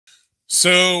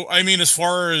So, I mean, as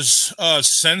far as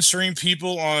censoring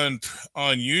people on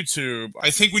YouTube,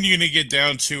 I think when you're gonna get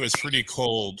down to it's pretty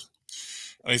cold.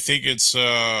 I think it's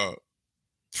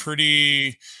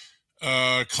pretty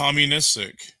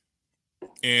communistic,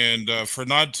 and for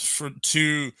not for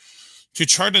to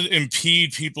try to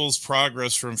impede people's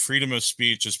progress from freedom of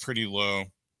speech is pretty low.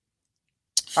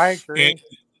 I And agree.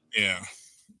 yeah,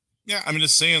 yeah. I'm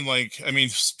just saying, like, I mean,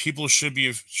 people should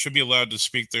be allowed to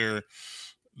speak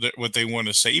what they want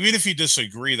to say, even if you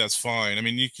disagree. That's fine. I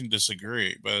mean, you can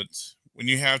disagree, but when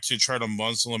you have to try to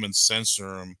muzzle them and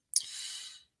censor them,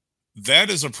 that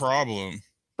is a problem.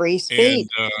 Free And speech.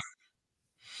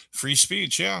 free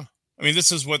speech, yeah. I mean,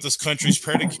 this is what this country's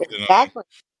predicated on. Exactly.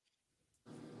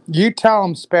 You tell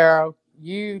them, Sparrow.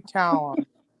 You tell them.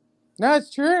 No,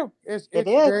 it's true. It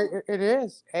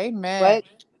is. Amen. What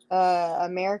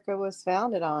America was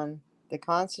founded on, the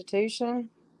Constitution.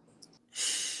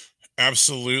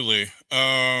 Absolutely.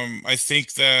 I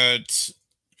think that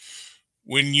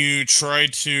when you try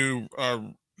to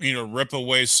rip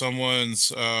away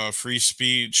someone's free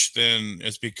speech, then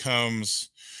it becomes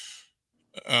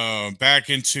we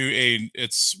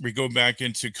go back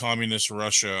into communist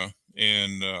Russia.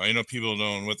 And I know people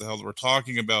don't know what the hell we're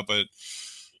talking about, but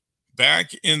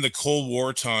back in the Cold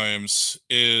War times,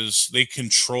 is they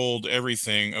controlled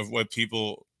everything of what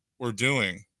people were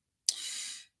doing.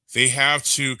 They have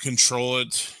to control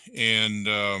it, and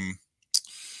the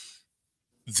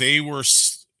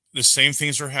same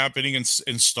things are happening in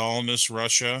Stalinist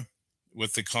Russia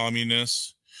with the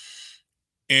communists.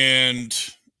 And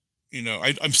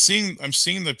I'm seeing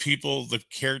the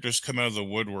characters come out of the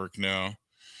woodwork now.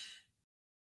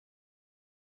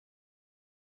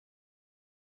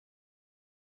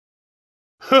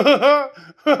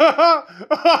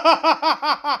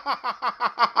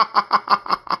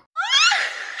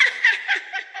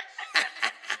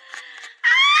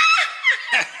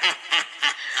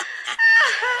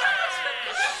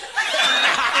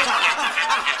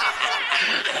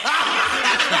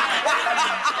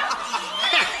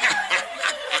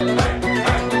 Ha